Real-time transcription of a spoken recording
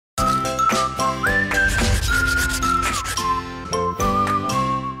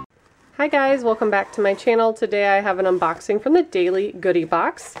Hi guys, welcome back to my channel. Today I have an unboxing from the Daily Goodie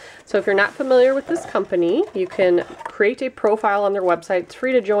Box. So if you're not familiar with this company, you can create a profile on their website. It's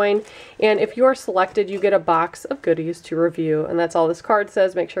free to join, and if you are selected, you get a box of goodies to review, and that's all this card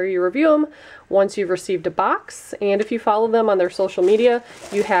says. Make sure you review them once you've received a box, and if you follow them on their social media,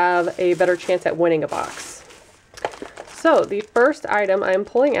 you have a better chance at winning a box. So the first item I'm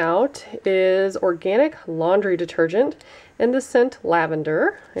pulling out is organic laundry detergent in the scent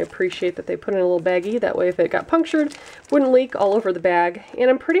Lavender. I appreciate that they put in a little baggie, that way if it got punctured, it wouldn't leak all over the bag.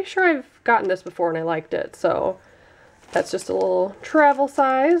 And I'm pretty sure I've gotten this before and I liked it, so that's just a little trial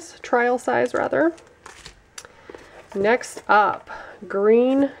size rather. Next up,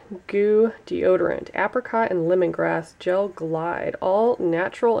 Green Goo Deodorant, Apricot and Lemongrass Gel Glide, all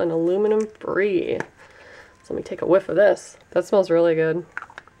natural and aluminum free. So let me take a whiff of this. That smells really good.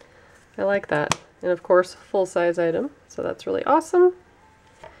 I like that. And of course, full-size item, so that's really awesome.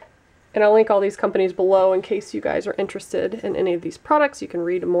 And I'll link all these companies below in case you guys are interested in any of these products. You can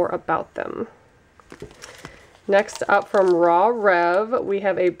read more about them. Next up from RawRev, we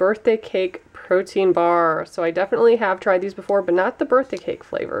have a birthday cake protein bar. So I definitely have tried these before, but not the birthday cake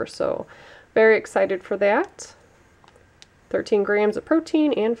flavor, so very excited for that. 13 grams of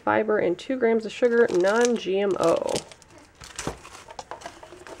protein and fiber and 2 grams of sugar, non-GMO.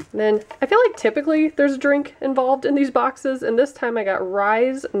 Then I feel like typically there's a drink involved in these boxes, and this time I got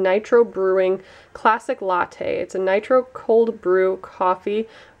Rise Nitro Brewing Classic Latte. It's a nitro cold brew coffee,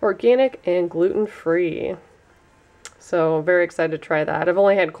 organic and gluten-free. So very excited to try that. I've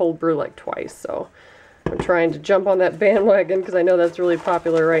only had cold brew like twice, so I'm trying to jump on that bandwagon because I know that's really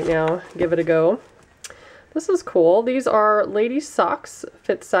popular right now. Give it a go. This is cool. These are ladies socks,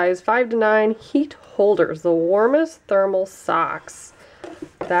 fit size 5 to 9, heat holders, the warmest thermal socks.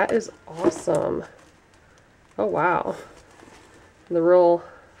 That is awesome. Oh wow. The real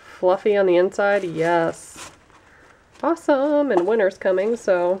fluffy on the inside, yes. Awesome, and winter's coming,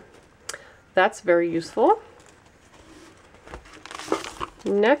 so that's very useful.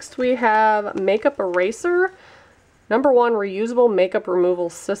 Next we have Makeup Eraser. #1 reusable makeup removal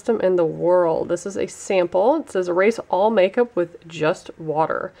system in the world. This is a sample. It says erase all makeup with just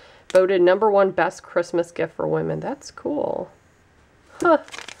water. Voted #1 best Christmas gift for women. That's cool. Huh.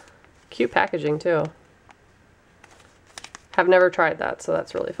 Cute packaging too. Have never tried that, so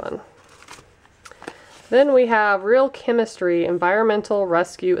that's really fun. Then we have Real Chemistry Environmental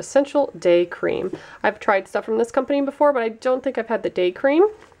Rescue Essential Day Cream. I've tried stuff from this company before, but I don't think I've had the day cream.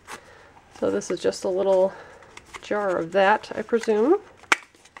 So this is just a little jar of that, I presume.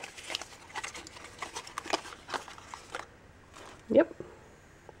 Yep.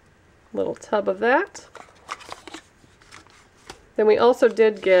 Little tub of that. Then we also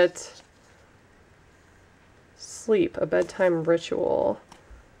did get Sleep, a bedtime ritual.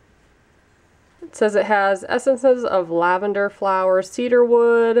 It says it has essences of lavender flowers, cedar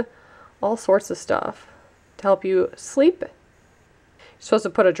wood, all sorts of stuff to help you sleep. You're supposed to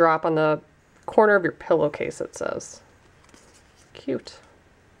put a drop on the corner of your pillowcase, it says. Cute.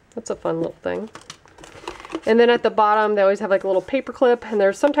 That's a fun little thing. And then at the bottom, they always have like a little paper clip, and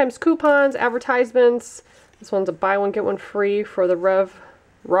there's sometimes coupons, advertisements. This one's a buy one, get one free for the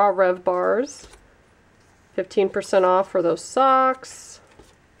RawRev bars. 15% off for those socks.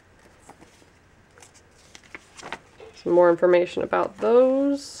 Some more information about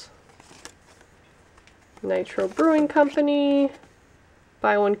those. Nitro Brewing Company.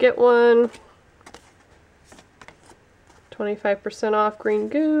 Buy one, get one. 25% off Green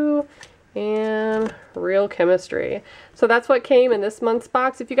Goo. And Real Chemistry. So that's what came in this month's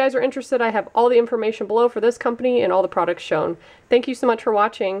box. If you guys are interested, I have all the information below for this company and all the products shown. Thank you so much for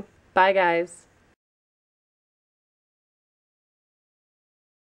watching. Bye guys.